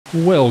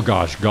Well,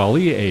 gosh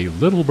golly, a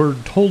little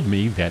bird told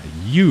me that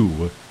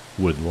you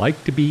would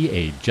like to be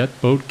a jet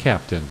boat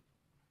captain.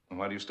 And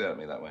why do you stare at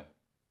me that way?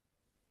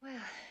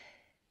 Well,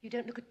 you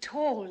don't look at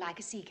all like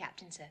a sea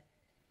captain, sir.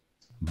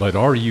 But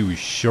are you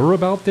sure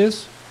about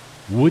this?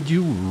 Would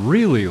you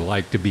really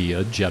like to be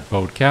a jet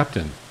boat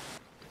captain?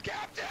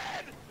 Captain!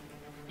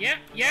 Yeah?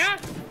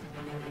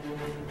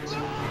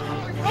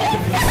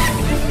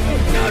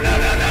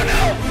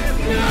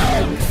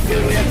 No!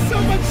 Dude, we have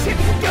so much shit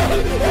to do!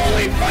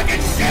 Holy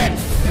fucking shit!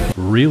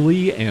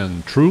 Really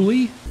and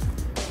truly?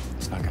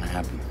 It's not gonna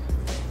happen.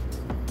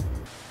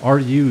 Are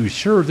you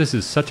sure this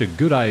is such a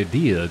good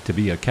idea to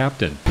be a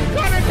captain?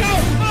 Gotta go!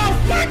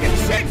 Oh, fucking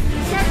shit!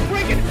 Stop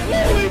breaking!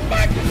 Holy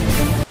fuck!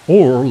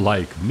 Or,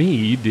 like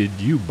me, did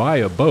you buy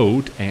a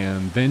boat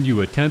and then you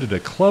attended a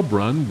club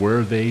run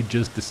where they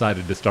just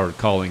decided to start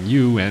calling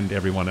you and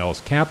everyone else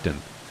captain?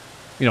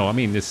 You know, I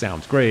mean, this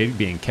sounds great,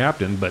 being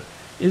captain, but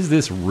is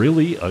this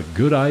really a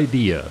good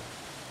idea?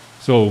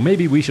 So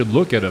maybe we should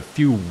look at a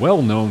few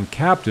well-known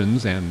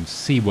captains and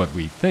see what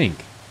we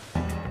think.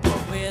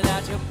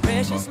 Without your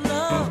precious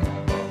love,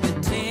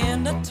 your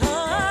tender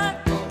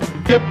touch.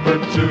 Skipper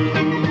two.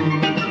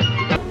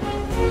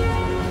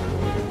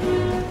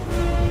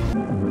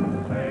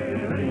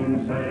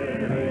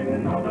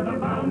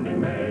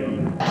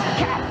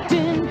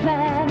 Captain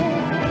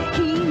Planet,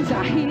 he's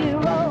our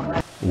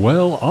hero.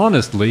 Well,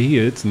 honestly,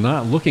 it's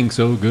not looking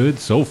so good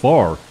so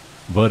far.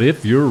 But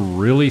if you're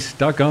really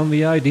stuck on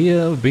the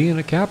idea of being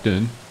a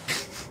captain,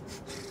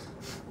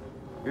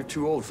 You're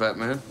too old, fat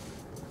man.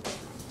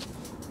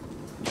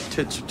 Your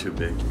tits are too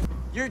big.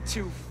 You're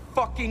too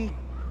fucking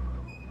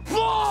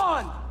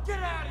blonde! Get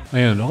out of here!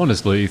 and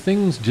honestly,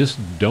 things just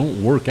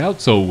don't work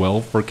out so well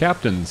for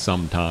captains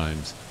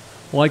sometimes.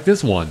 Like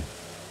this one.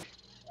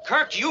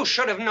 Kirk, you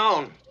should have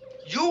known.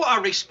 You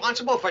are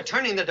responsible for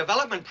turning the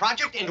development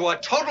project into a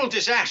total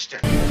disaster.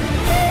 Hey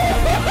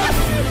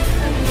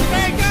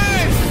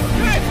guys!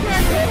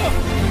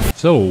 Guys,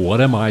 So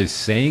what am I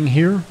saying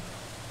here?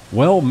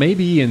 Well,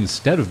 maybe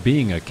instead of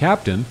being a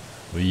captain,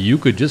 you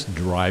could just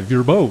drive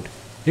your boat.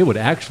 It would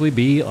actually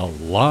be a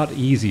lot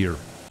easier.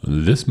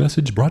 This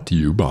message brought to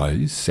you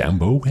by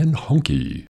Sambo and Hunky.